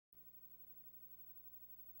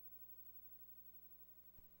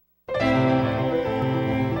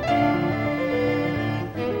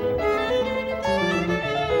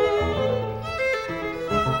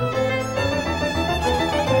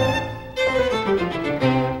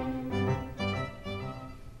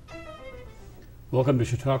Welcome to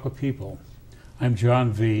Chautauqua People. I'm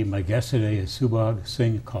John V. My guest today is Subagh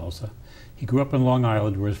Singh Khalsa. He grew up in Long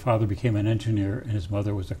Island where his father became an engineer and his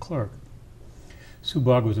mother was a clerk.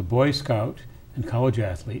 Subagh was a Boy Scout and college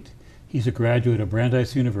athlete. He's a graduate of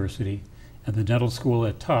Brandeis University and the dental school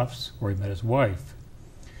at Tufts, where he met his wife.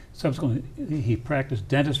 Subsequently, he practiced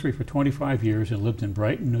dentistry for 25 years and lived in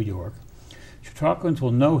Brighton, New York. Chautauquans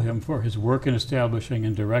will know him for his work in establishing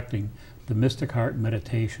and directing the Mystic Heart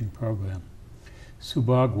Meditation program.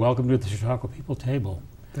 Subagh, welcome to the Chautauqua People table.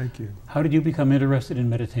 Thank you. How did you become interested in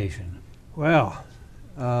meditation? Well,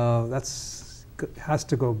 has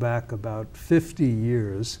to go back about 50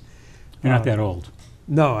 years. You're not that old.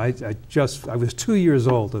 No, I was 2 years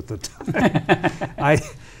old at the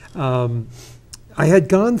time. I had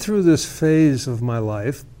gone through this phase of my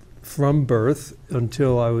life from birth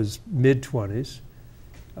until I was mid-20s,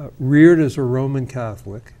 reared as a Roman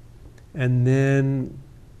Catholic, and then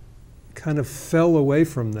kind of fell away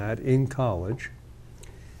from that in college.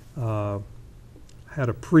 Had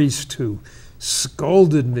a priest who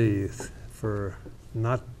scolded me for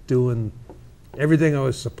not doing everything I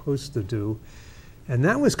was supposed to do. And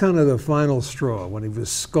that was kind of the final straw, when he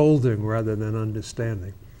was scolding rather than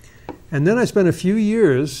understanding. And then I spent a few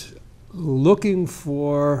years looking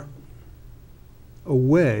for a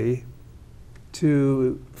way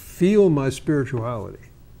to feel my spirituality.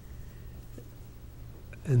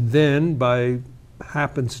 And then, by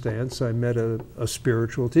happenstance, I met a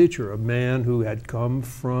spiritual teacher, a man who had come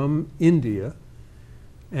from India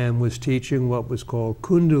and was teaching what was called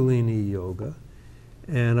Kundalini Yoga.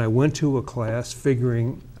 And I went to a class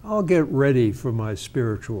figuring, I'll get ready for my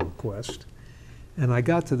spiritual quest. And I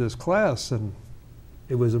got to this class, and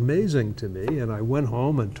it was amazing to me. And I went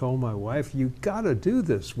home and told my wife, you gotta do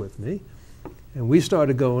this with me. And we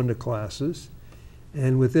started going to classes.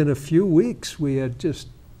 And within a few weeks, we had just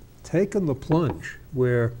taken the plunge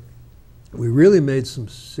where we really made some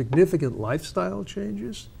significant lifestyle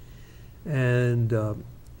changes and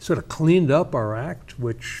sort of cleaned up our act,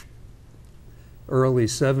 which early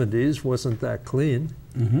 70s wasn't that clean.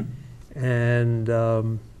 Mm-hmm. And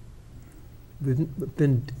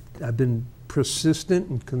I've been persistent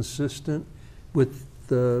and consistent with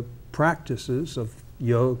the practices of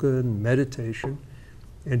yoga and meditation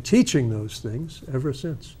and teaching those things ever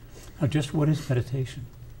since. Now, just what is meditation?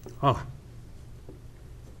 I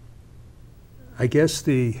guess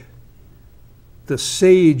the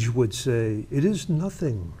sage would say, it is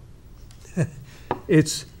nothing.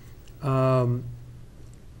 It's to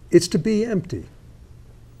be empty.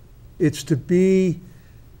 It's to be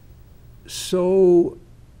so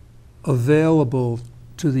available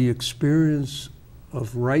to the experience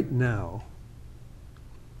of right now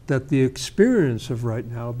that the experience of right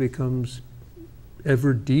now becomes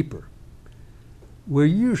ever deeper. We're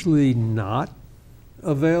usually not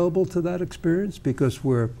available to that experience because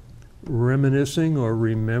we're reminiscing or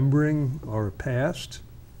remembering our past,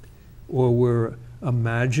 or we're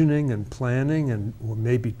imagining and planning and or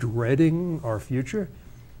maybe dreading our future.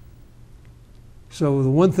 So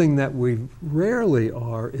the one thing that we rarely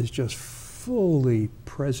are is just fully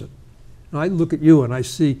present. Now, I look at you and I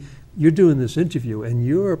see you're doing this interview and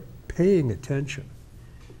you're paying attention,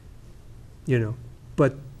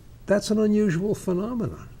 but that's an unusual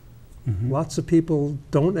phenomenon. Mm-hmm. Lots of people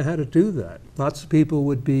don't know how to do that. Lots of people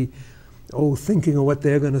would be, thinking of what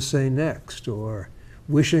they're going to say next, or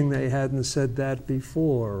wishing they hadn't said that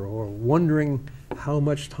before, or wondering how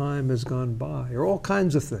much time has gone by, or all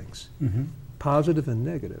kinds of things, mm-hmm. positive and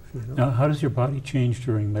negative. Now, how does your body change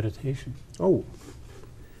during meditation?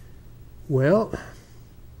 Well,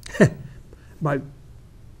 my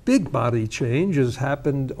big body change has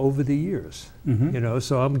happened over the years. Mm-hmm.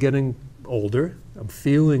 So I'm getting older, I'm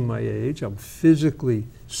feeling my age, I'm physically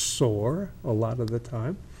sore a lot of the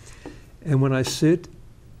time. And when I sit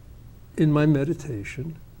in my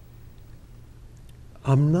meditation,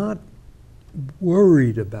 I'm not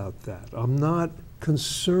worried about that. I'm not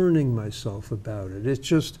concerning myself about it. It's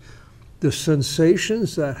just the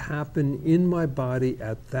sensations that happen in my body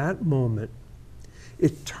at that moment.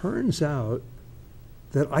 It turns out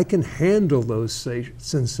that I can handle those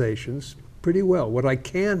sensations pretty well. What I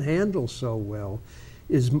can't handle so well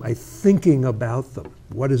is my thinking about them.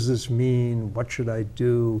 What does this mean? What should I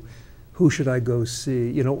do? Who should I go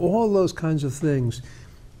see? All those kinds of things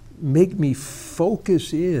make me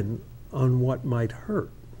focus in on what might hurt.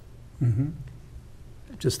 Mm-hmm.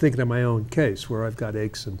 Just thinking of my own case where I've got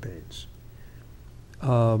aches and pains.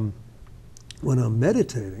 When I'm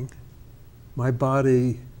meditating, my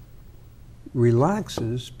body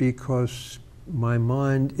relaxes because my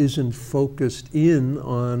mind isn't focused in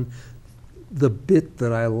on the bit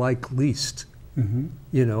that I like least Mm-hmm.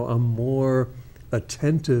 You know, I'm more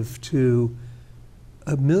attentive to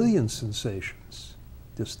a million sensations.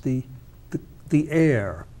 Just the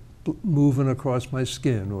air moving across my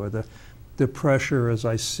skin, or the pressure as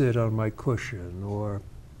I sit on my cushion, or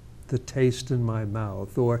the taste in my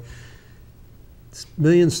mouth, or a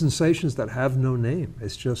million sensations that have no name.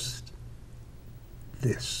 It's just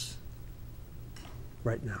this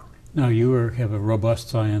right now. Now, you have a robust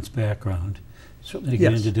science background, certainly to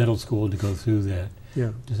get Yes. into dental school to go through that.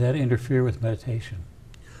 Yeah. Does that interfere with meditation?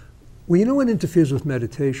 Well, you know what interferes with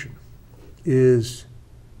meditation is,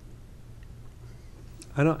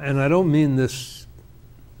 I don't mean this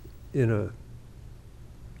in a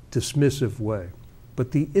dismissive way,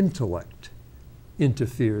 but the intellect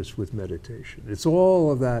interferes with meditation. It's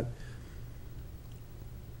all of that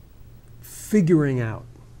figuring out,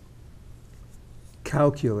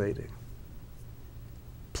 calculating,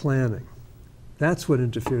 planning. That's what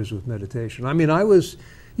interferes with meditation. I mean,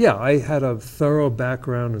 I had a thorough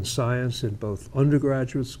background in science in both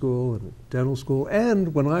undergraduate school and dental school,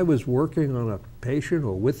 and when I was working on a patient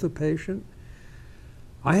or with a patient,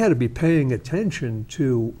 I had to be paying attention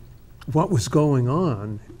to what was going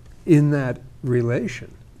on in that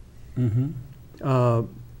relation. Mm-hmm.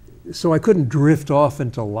 So I couldn't drift off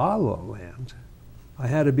into la-la land. I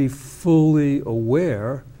had to be fully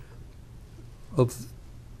aware of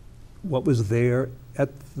what was there at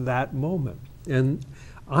that moment. And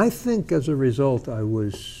I think as a result, I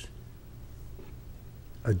was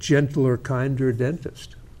a gentler, kinder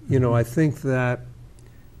dentist. You know, I think that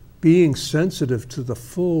being sensitive to the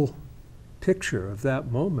full picture of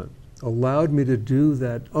that moment allowed me to do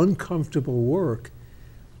that uncomfortable work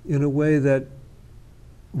in a way that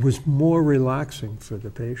was more relaxing for the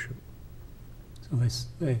patient. So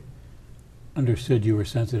they understood you were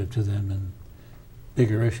sensitive to them and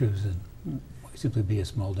bigger issues than simply be a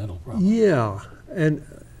small dental problem. Yeah, and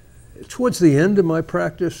towards the end of my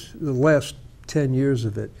practice, the last 10 years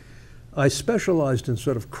of it, I specialized in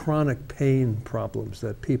sort of chronic pain problems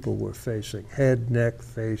that people were facing: head, neck,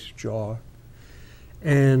 face, jaw.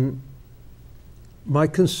 And my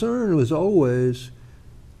concern was always,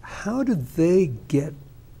 how did they get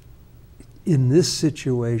in this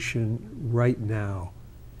situation right now?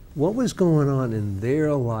 What was going on in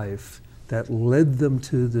their life that led them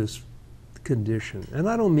to this condition? And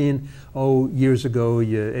I don't mean, oh, years ago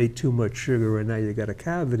you ate too much sugar and now you got a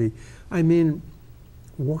cavity. I mean,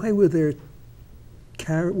 why were they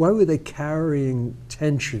carrying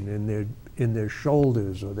tension in their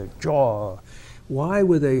shoulders or their jaw? Why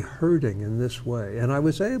were they hurting in this way? And I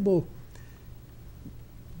was able,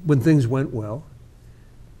 when things went well,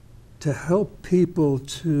 to help people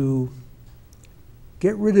to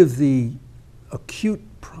get rid of the acute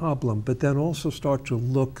problem, but then also start to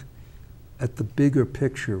look at the bigger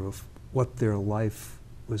picture of what their life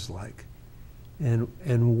was like. And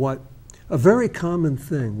what a very common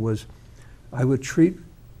thing was, I would treat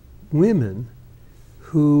women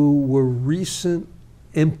who were recent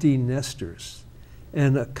empty nesters.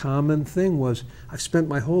 And a common thing was, I've spent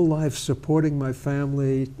my whole life supporting my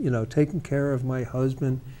family, you know, taking care of my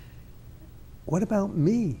husband. What about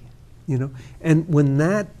me? You know, and when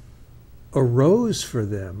that arose for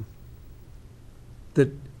them,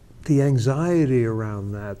 the anxiety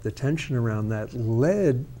around that, the tension around that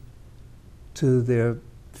led to their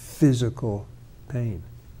physical pain.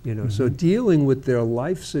 You know, so dealing with their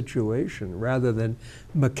life situation rather than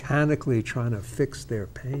mechanically trying to fix their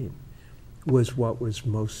pain was what was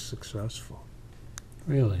most successful.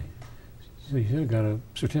 Really? So you got a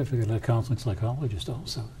certificate of counseling psychologist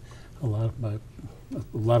also. A lot of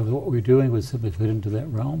what we're doing would simply fit into that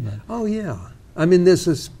realm then. Oh yeah. I mean, there's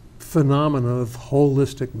this phenomenon of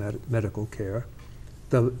holistic medical care.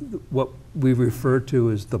 What we refer to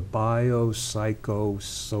as the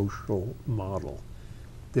biopsychosocial model.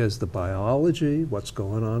 There's the biology, what's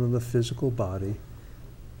going on in the physical body.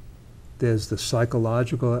 There's the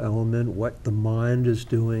psychological element, what the mind is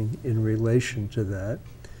doing in relation to that.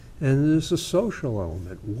 And there's the social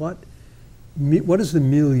element. What is the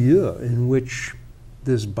milieu in which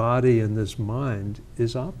this body and this mind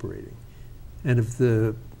is operating? And if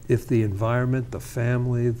the environment, the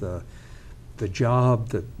family, the job,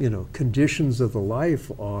 the conditions of the life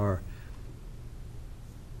are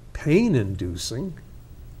pain-inducing,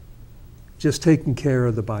 just taking care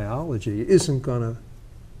of the biology isn't going to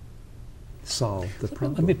solve the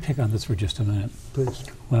problem. Let me pick on this for just a minute. Please.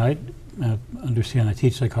 When I understand, I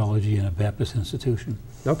teach psychology in a Baptist institution.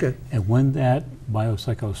 Okay. And when that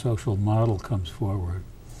biopsychosocial model comes forward,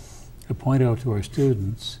 I point out to our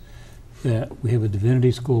students that we have a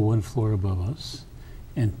divinity school 1 floor above us,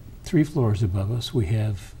 and 3 floors above us we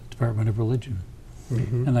have Department of Religion.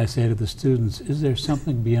 Mm-hmm. And I say to the students, is there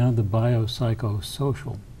something beyond the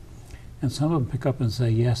biopsychosocial? And some of them pick up and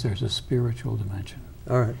say, yes, there's a spiritual dimension.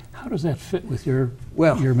 All right. How does that fit with your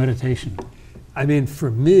Well, your meditation? I mean,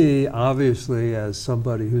 for me, obviously, as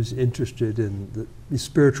somebody who's interested in the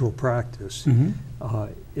spiritual practice,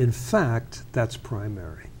 in fact, that's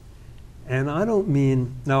primary. And I don't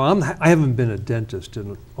mean, now I haven't been a dentist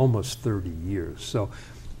in almost 30 years, so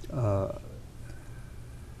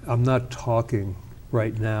I'm not talking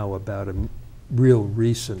right now about a real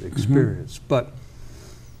recent experience. But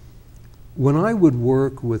when I would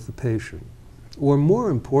work with the patient, or more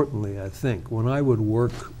importantly, I think, when I would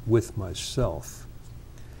work with myself,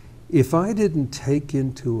 if I didn't take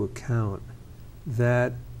into account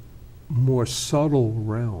that more subtle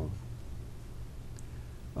realm,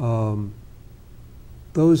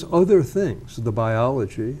 those other things, the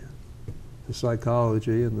biology, the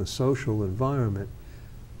psychology, and the social environment,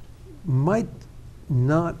 might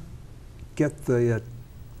not get the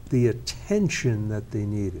attention that they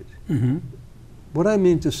needed. What I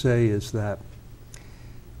mean to say is that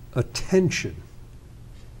attention,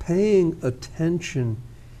 paying attention,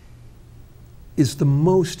 is the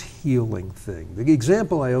most healing thing. The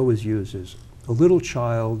example I always use is a little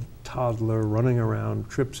child, toddler, running around,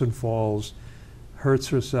 trips and falls, hurts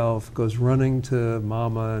herself, goes running to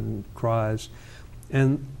mama and cries.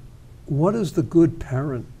 And what does the good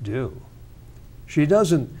parent do? She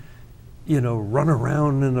doesn't, run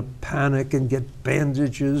around in a panic and get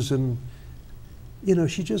bandages and,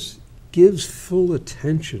 she just gives full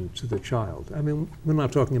attention to the child. I mean, we're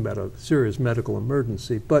not talking about a serious medical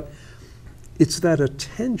emergency, but it's that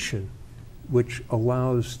attention which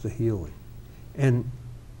allows the healing. And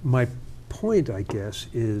my point, I guess,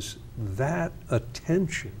 is that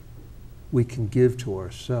attention we can give to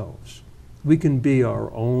ourselves. We can be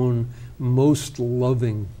our own most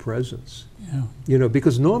loving presence. Yeah.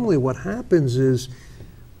 Because normally what happens is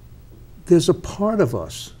there's a part of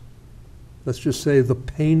us, let's just say the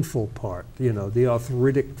painful part, the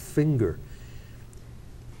arthritic finger.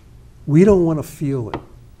 We don't want to feel it.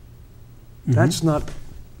 That's not,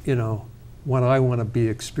 what I want to be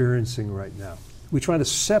experiencing right now. We try to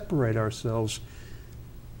separate ourselves,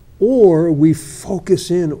 or we focus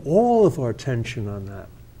in all of our attention on that.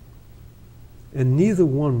 And neither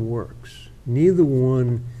one works. Neither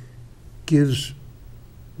one gives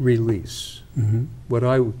release, what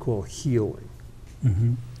I would call healing.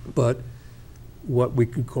 But what we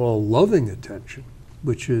could call loving attention,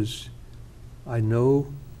 which is, I know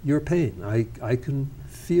your pain. I can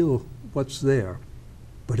feel what's there,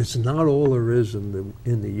 but it's not all there is in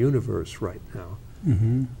the universe right now.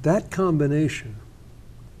 That combination,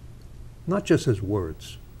 not just as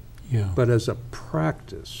words, but as a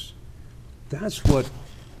practice, that's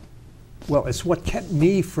it's what kept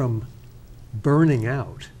me from burning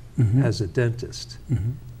out as a dentist.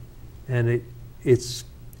 And it's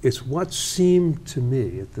what seemed to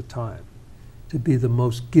me at the time to be the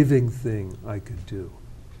most giving thing I could do.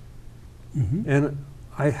 And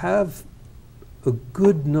I have a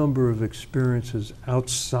good number of experiences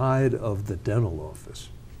outside of the dental office.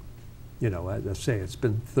 As I say, it's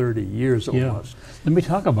been 30 years almost. Let me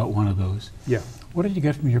talk about one of those. Yeah. What did you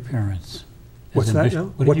get from your parents? What's that now?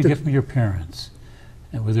 What did you get from your parents?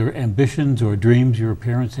 And were there ambitions or dreams your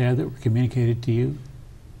parents had that were communicated to you?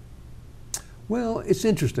 Well, it's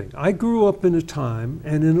interesting. I grew up in a time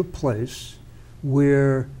and in a place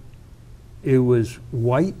where it was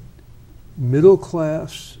white,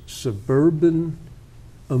 middle-class, suburban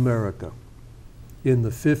America in the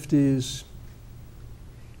 50s,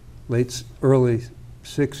 early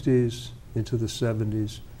 60s, into the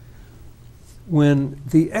 70s, when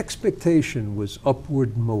the expectation was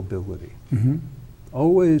upward mobility.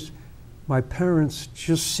 Always, my parents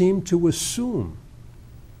just seemed to assume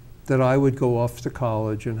that I would go off to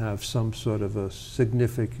college and have some sort of a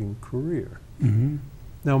significant career.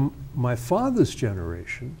 Now, my father's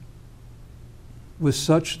generation was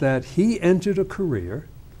such that he entered a career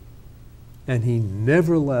and he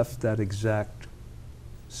never left that exact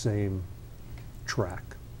same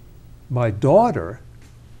track. My daughter,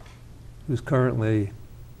 who's currently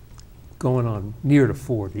going on near to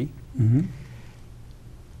 40,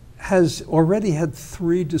 has already had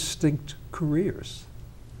 3 distinct careers.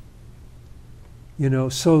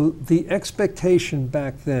 So the expectation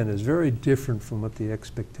back then is very different from what the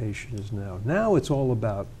expectation is now. Now it's all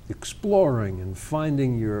about exploring and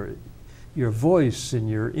finding your voice and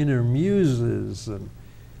your inner muses.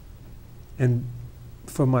 And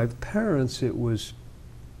for my parents, it was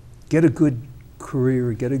get a good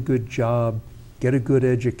career, get a good job, get a good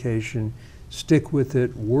education, stick with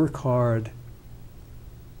it, work hard.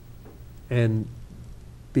 and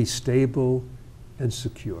be stable and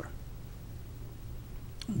secure.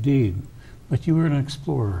 Indeed. But you were an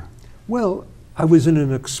explorer. Well, I was in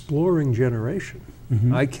an exploring generation.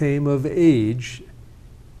 Mhm. I came of age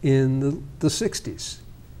in the 60s.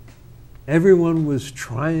 Everyone was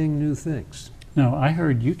trying new things. Now, I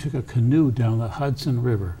heard you took a canoe down the Hudson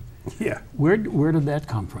River. Yeah. Where did that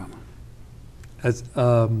come from? As,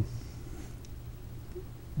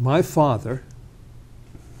 my father,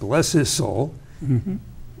 bless his soul, Mm-hmm.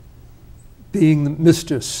 being the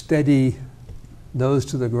Mr. Steady, nose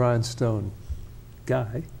to the grindstone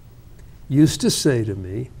guy, used to say to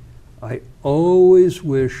me, I always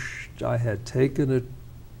wished I had taken a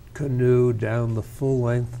canoe down the full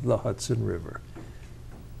length of the Hudson River.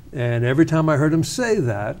 And every time I heard him say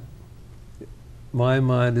that, my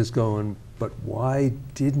mind is going, but why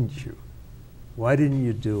didn't you? Why didn't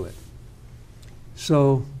you do it?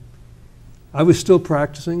 So I was still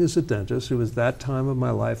practicing as a dentist. It was that time of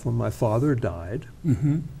my life when my father died.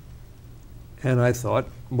 Mm-hmm. And I thought,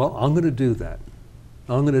 well, I'm going to do that.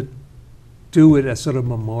 I'm going to do it as sort of a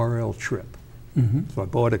memorial trip. Mm-hmm. So I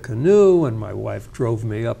bought a canoe, and my wife drove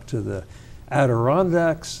me up to the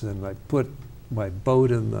Adirondacks, and I put my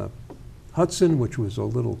boat in the Hudson, which was a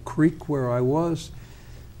little creek where I was.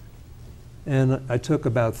 And I took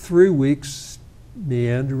about 3 weeks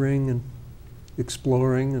meandering and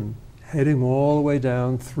exploring and heading all the way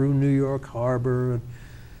down through New York Harbor. And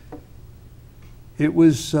it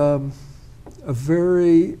was a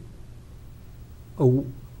very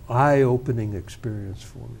eye-opening experience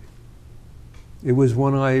for me. It was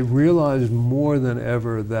when I realized more than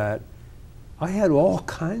ever that I had all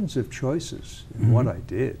kinds of choices in Mm-hmm. what I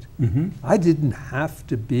did. Mm-hmm. I didn't have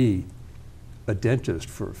to be a dentist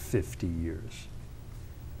for 50 years.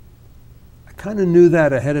 I kind of knew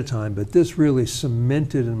that ahead of time, but this really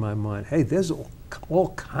cemented in my mind, hey, there's all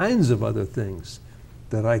kinds of other things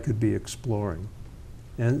that I could be exploring.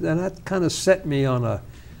 And that kind of set me on a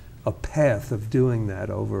path of doing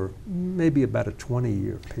that over maybe about a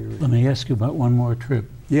 20-year period. Let me ask you about one more trip.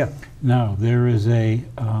 Yeah. Now, there is a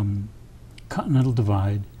continental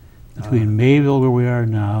divide between Mayville, where we are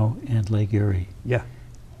now, and Lake Erie. Yeah.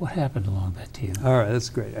 What happened along that to you? All right, that's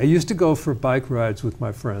great. I used to go for bike rides with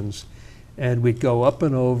my friends, and we'd go up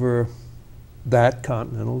and over that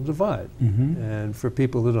continental divide. Mm-hmm. And for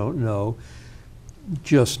people who don't know,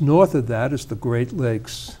 just north of that is the Great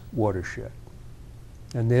Lakes watershed.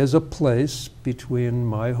 And there's a place between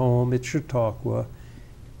my home at Chautauqua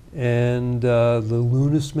and the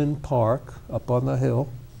Lunisman Park up on the hill,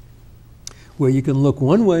 where you can look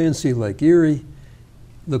one way and see Lake Erie,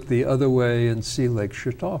 look the other way and see Lake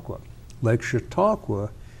Chautauqua. Lake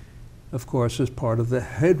Chautauqua, of course, is part of the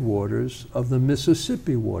headwaters of the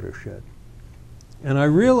Mississippi watershed. And I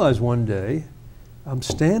realized one day, I'm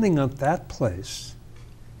standing at that place,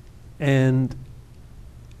 and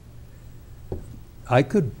I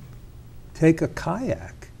could take a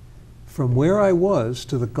kayak from where I was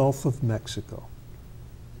to the Gulf of Mexico.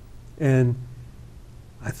 And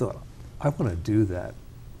I thought, I want to do that.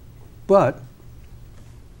 But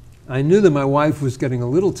I knew that my wife was getting a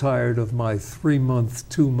little tired of my 3-month,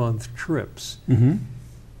 2-month trips. Mm-hmm.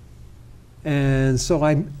 And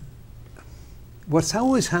so what's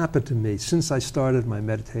always happened to me since I started my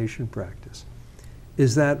meditation practice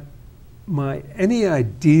is that any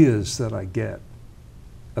ideas that I get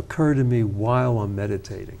occur to me while I'm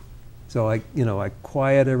meditating. So I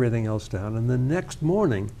quiet everything else down, and the next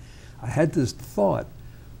morning I had this thought,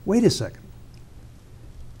 wait a second,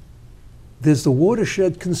 there's the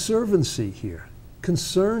Watershed Conservancy here,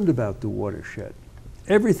 concerned about the watershed.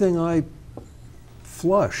 Everything I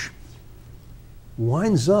flush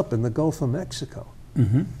winds up in the Gulf of Mexico.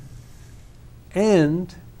 Mm-hmm.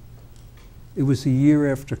 And it was a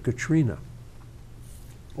year after Katrina.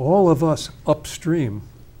 All of us upstream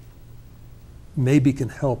maybe can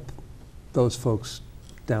help those folks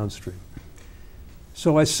downstream.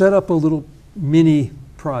 So I set up a little mini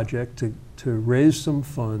project to raise some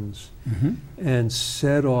funds Mm-hmm. and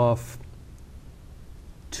set off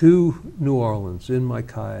to New Orleans in my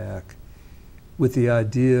kayak with the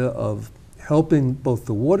idea of helping both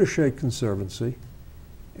the Watershed Conservancy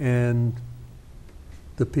and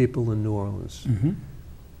the people in New Orleans. Mm-hmm.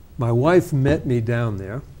 My wife met me down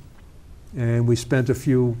there, and we spent a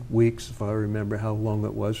few weeks, if I remember how long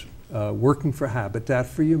it was, working for Habitat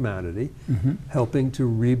for Humanity, Mm-hmm. helping to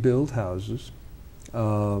rebuild houses,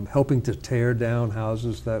 helping to tear down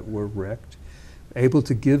houses that were wrecked, able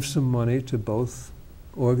to give some money to both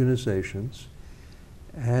organizations.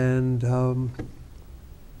 And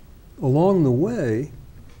along the way,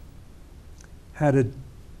 had a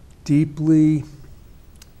deeply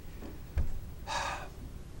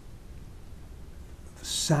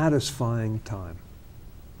satisfying time.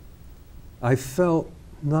 I felt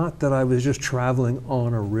not that I was just traveling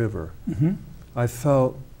on a river. Mm-hmm. I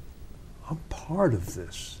felt I'm part of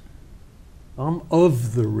this. I'm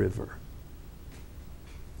of the river.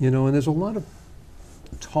 You know, and there's a lot of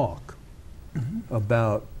talk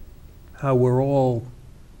about how we're all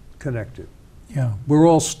connected. Yeah. We're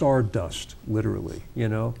all stardust, literally, you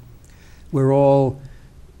know. We're all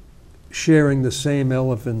sharing the same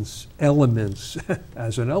elements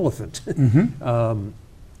as an elephant. Mm-hmm.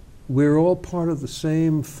 We're all part of the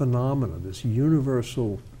same phenomena, this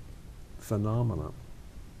universal phenomena.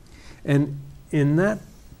 And in that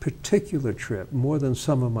particular trip, more than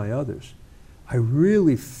some of my others, I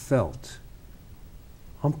really felt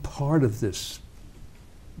I'm part of this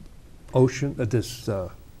ocean, this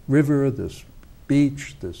river, this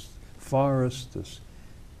beach, this forest, this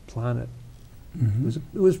planet. Mm-hmm.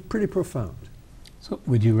 It was pretty profound. So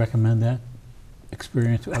would you recommend that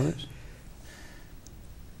experience to others?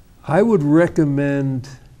 I would recommend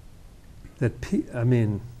that,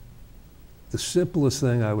 the simplest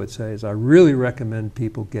thing I would say is I really recommend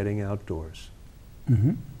people getting outdoors.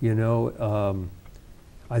 Mm-hmm. You know,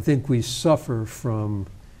 I think we suffer from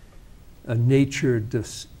a nature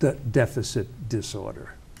deficit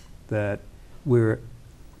disorder that I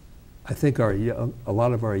think a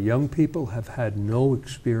lot of our young people have had no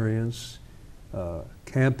experience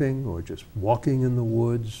camping or just walking in the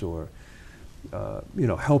woods or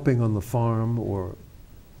helping on the farm or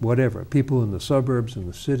whatever. People in the suburbs, in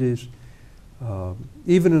the cities,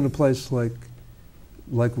 even in a place like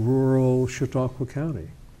rural Chautauqua County.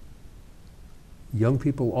 Young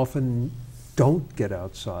people often don't get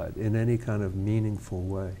outside in any kind of meaningful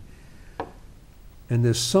way. And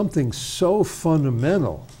there's something so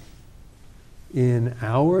fundamental in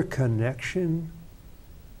our connection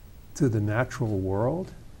to the natural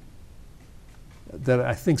world that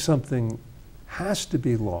I think something has to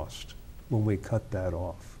be lost when we cut that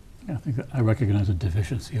off. Yeah, I think I recognize a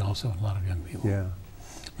deficiency also in a lot of young people. Yeah.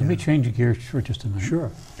 Let me change gears for just a minute.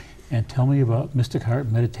 Sure. And tell me about Mystic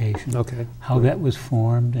Heart Meditation. Okay. How that was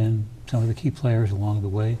formed and some of the key players along the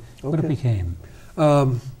way. What it became.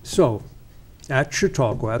 So, at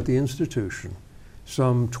Chautauqua, at the institution,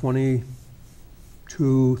 some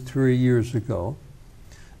 22, 3 years ago,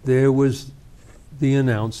 there was the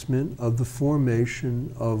announcement of the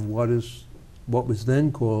formation of what was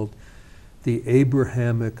then called the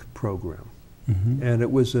Abrahamic Program. Mm-hmm. And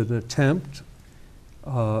it was an attempt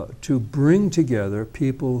to bring together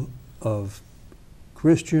people of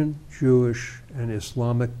Christian, Jewish, and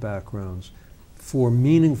Islamic backgrounds for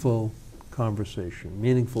meaningful conversation,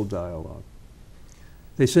 meaningful dialogue.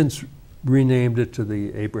 They since renamed it to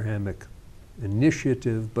the Abrahamic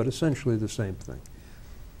Initiative, but essentially the same thing.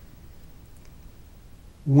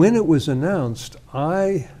 When it was announced,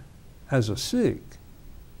 I, as a Sikh,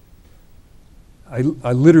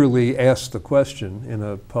 I literally asked the question in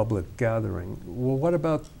a public gathering, well, what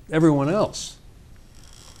about everyone else?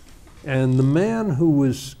 And the man who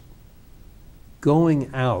was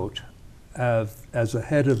going out as a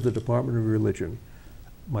head of the Department of Religion,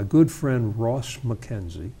 my good friend Ross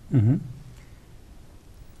McKenzie, Mm-hmm.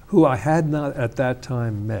 who I had not at that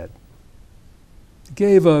time met,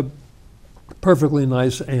 gave a perfectly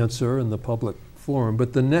nice answer in the public forum,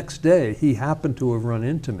 but the next day he happened to have run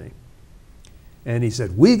into me. And he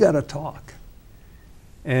said, we got to talk.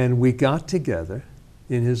 And we got together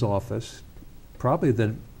in his office, probably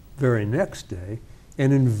the very next day,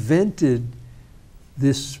 and invented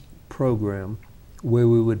this program where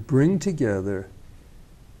we would bring together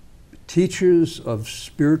teachers of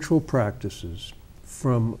spiritual practices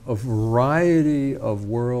from a variety of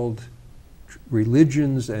world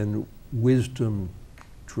religions and wisdom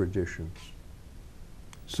traditions.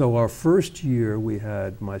 So our first year we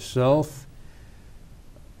had myself,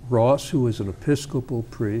 Ross, who was an Episcopal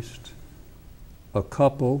priest, a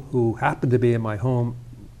couple who happened to be in my home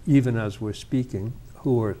even as we're speaking,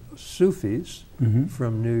 who are Sufis Mm-hmm.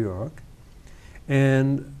 from New York,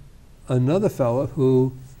 and another fellow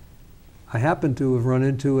who I happened to have run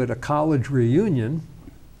into at a college reunion,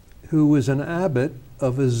 who was an abbot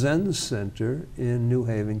of a Zen center in New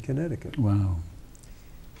Haven, Connecticut. Wow.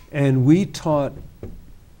 And we taught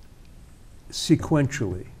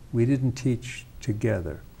sequentially. We didn't teach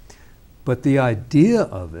together. But the idea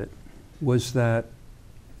of it was that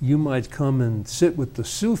you might come and sit with the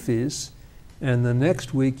Sufis, and the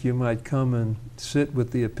next week you might come and sit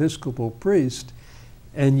with the Episcopal priest,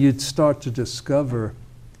 and you'd start to discover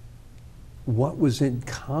what was in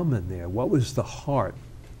common there, what was the heart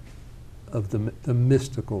of the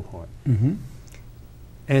mystical heart. Mm-hmm.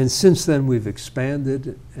 And since then we've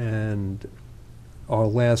expanded, and our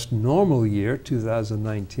last normal year,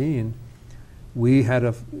 2019, we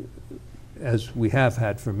had as we have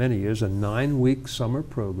had for many years, a 9-week summer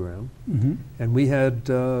program. Mm-hmm. And we had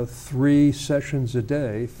 3 sessions a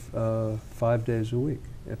day, 5 days a week,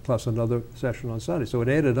 plus another session on Sunday. So it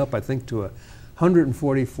added up, I think, to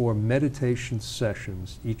 144 meditation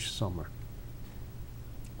sessions each summer.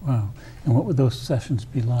 Wow. And what would those sessions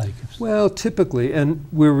be like? Well, typically, and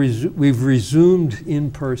we've resumed in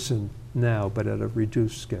person now, but at a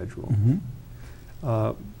reduced schedule.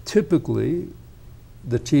 Mm-hmm. Typically,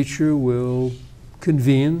 the teacher will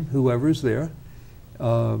convene whoever's there,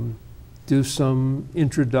 do some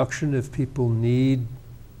introduction if people need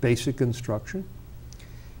basic instruction,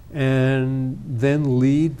 and then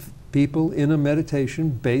lead people in a meditation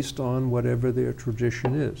based on whatever their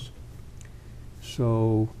tradition is.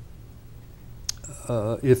 So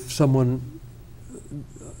if someone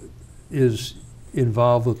is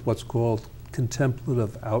involved with what's called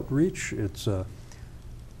contemplative outreach, it's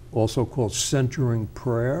also called centering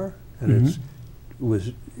prayer, and it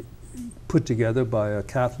was put together by a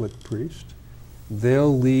Catholic priest.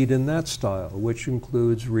 They'll lead in that style, which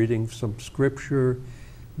includes reading some scripture,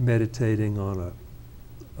 meditating on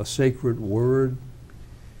a sacred word,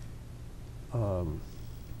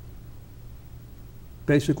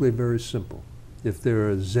 basically very simple. If they're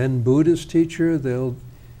a Zen Buddhist teacher, they'll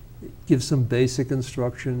give some basic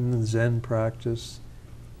instruction in Zen practice,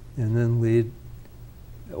 and then lead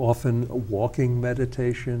often a walking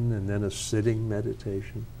meditation and then a sitting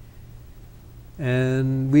meditation.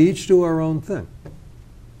 And we each do our own thing.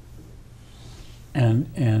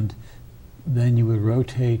 And then you would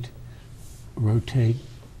rotate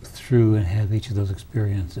through and have each of those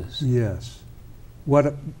experiences. Yes.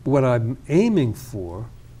 What I'm aiming for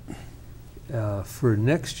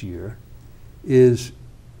next year is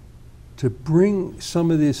to bring some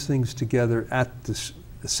of these things together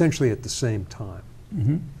essentially at the same time.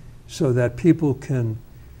 Mm-hmm. So that people can,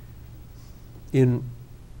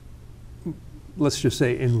 let's just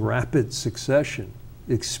say in rapid succession,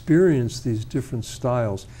 experience these different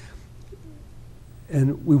styles.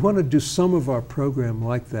 And we want to do some of our program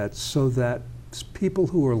like that so that people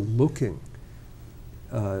who are looking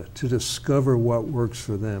to discover what works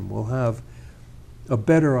for them will have a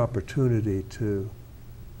better opportunity to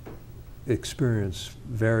experience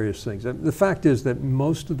various things. And the fact is that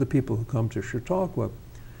most of the people who come to Chautauqua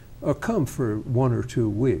come for 1 or 2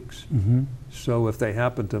 weeks. Mm-hmm. So if they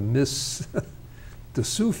happen to miss the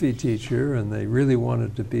Sufi teacher and they really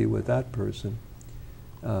wanted to be with that person,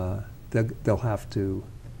 they'll have to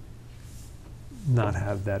not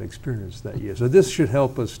have that experience that year. So this should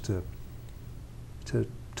help us to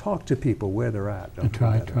talk to people where they're at. And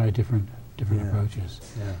try different approaches.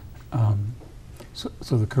 Yeah.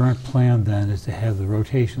 So the current plan then is to have the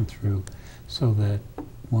rotation through so that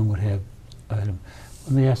one would have item.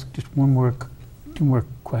 Let me ask just two more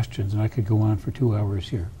questions, and I could go on for 2 hours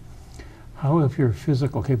here. How have your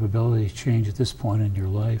physical capabilities changed at this point in your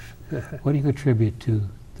life? What do you attribute to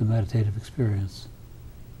the meditative experience?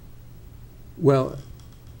 Well,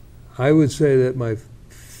 I would say that my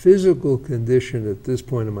physical condition at this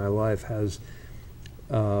point in my life has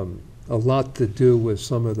a lot to do with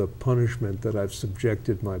some of the punishment that I've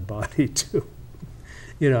subjected my body to.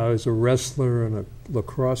 I was a wrestler and a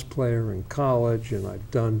lacrosse player in college, and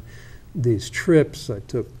I've done these trips. I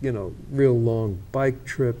took, real long bike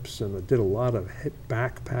trips, and I did a lot of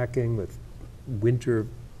backpacking with winter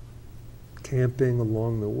camping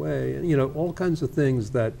along the way, and, all kinds of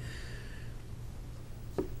things that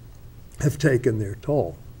have taken their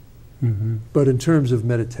toll. Mm-hmm. But in terms of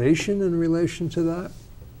meditation in relation to that,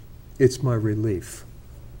 it's my relief.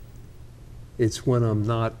 It's when I'm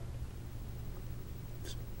not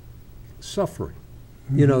suffering.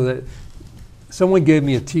 Mm-hmm. That someone gave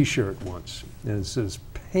me a T-shirt once, and it says,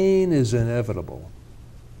 "Pain is inevitable.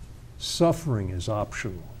 Suffering is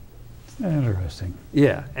optional." Interesting.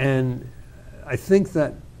 Yeah, and I think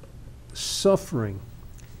that suffering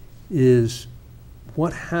is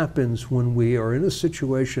what happens when we are in a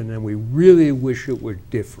situation and we really wish it were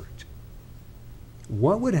different.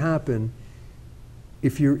 What would happen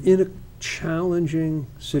if you're in a challenging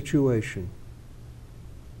situation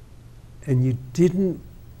and you didn't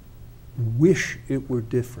wish it were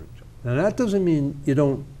different? Now, that doesn't mean you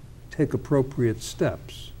don't take appropriate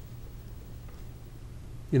steps.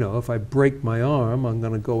 If I break my arm, I'm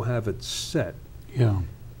going to go have it set. Yeah.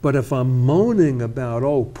 But if I'm moaning about,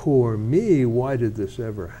 oh, poor me, why did this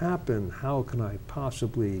ever happen? How can I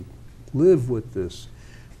possibly live with this?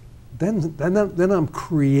 Then I'm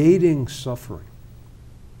creating suffering.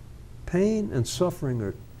 Pain and suffering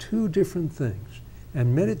are 2 different things.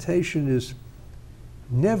 And meditation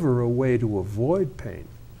never a way to avoid pain,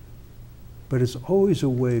 but it's always a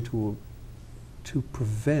way to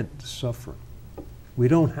prevent suffering. We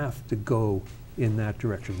don't have to go in that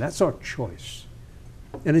direction. That's our choice.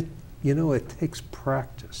 And it takes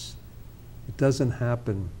practice. It doesn't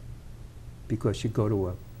happen because you go to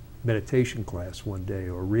a meditation class one day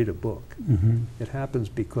or read a book. Mm-hmm. It happens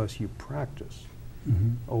because you practice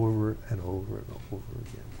over and over and over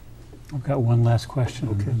again. I've got one last question.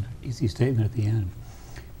 Okay. An easy statement at the end.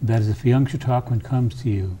 That is, if a young Chautauquan comes to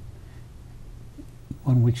you,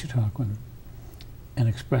 1 week Chautauquan, and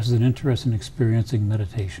expresses an interest in experiencing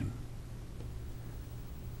meditation,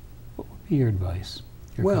 what would be your advice,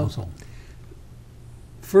 your counsel?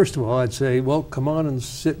 First of all, I'd say, well, come on and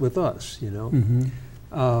sit with us, you know.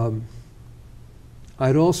 Mm-hmm.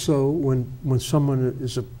 I'd also, when someone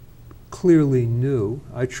is clearly new,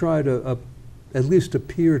 I try to at least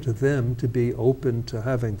appear to them to be open to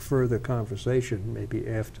having further conversation, maybe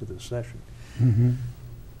after the session. Mm-hmm.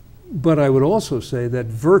 But I would also say that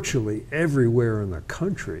virtually everywhere in the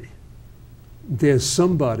country, there's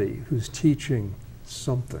somebody who's teaching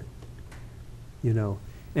something, you know,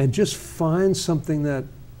 and just find something that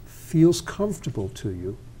feels comfortable to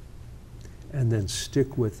you and then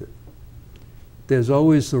stick with it. There's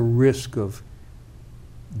always the risk of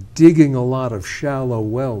digging a lot of shallow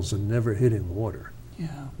wells and never hitting water. Yeah.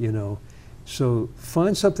 You know, so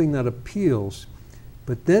find something that appeals,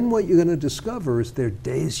 but then what you're going to discover is there are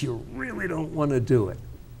days you really don't want to do it.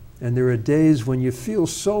 And there are days when you feel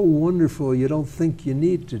so wonderful you don't think you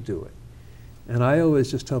need to do it. And I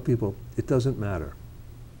always just tell people, it doesn't matter.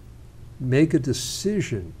 Make a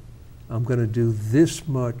decision. I'm going to do this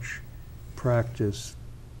much practice.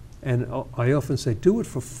 And I often say, do it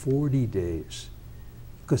for 40 days.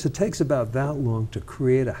 Because it takes about that long to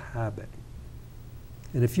create a habit.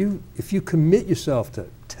 And if you commit yourself to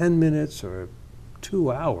 10 minutes or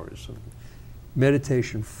 2 hours of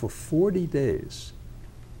meditation for 40 days,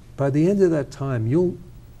 by the end of that time, you'll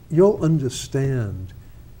understand,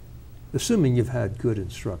 assuming you've had good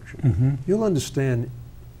instruction, you'll understand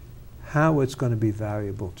how it's going to be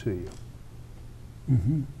valuable to you.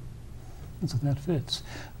 Mm-hmm. And so that fits.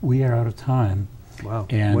 We are out of time. Wow,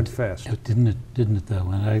 and went fast. Didn't it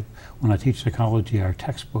though? When I teach psychology, our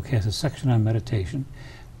textbook has a section on meditation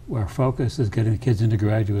where our focus is getting the kids into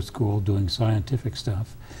graduate school doing scientific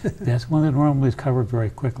stuff. That's one that normally is covered very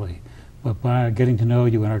quickly. But by getting to know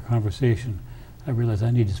you in our conversation, I realized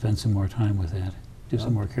I need to spend some more time with that, do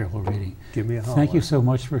some more careful reading. Give me a holler. Thank you so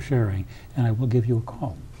much for sharing, and I will give you a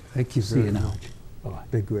call. Thank you See very you now. much. Bye-bye.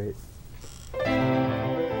 Been great.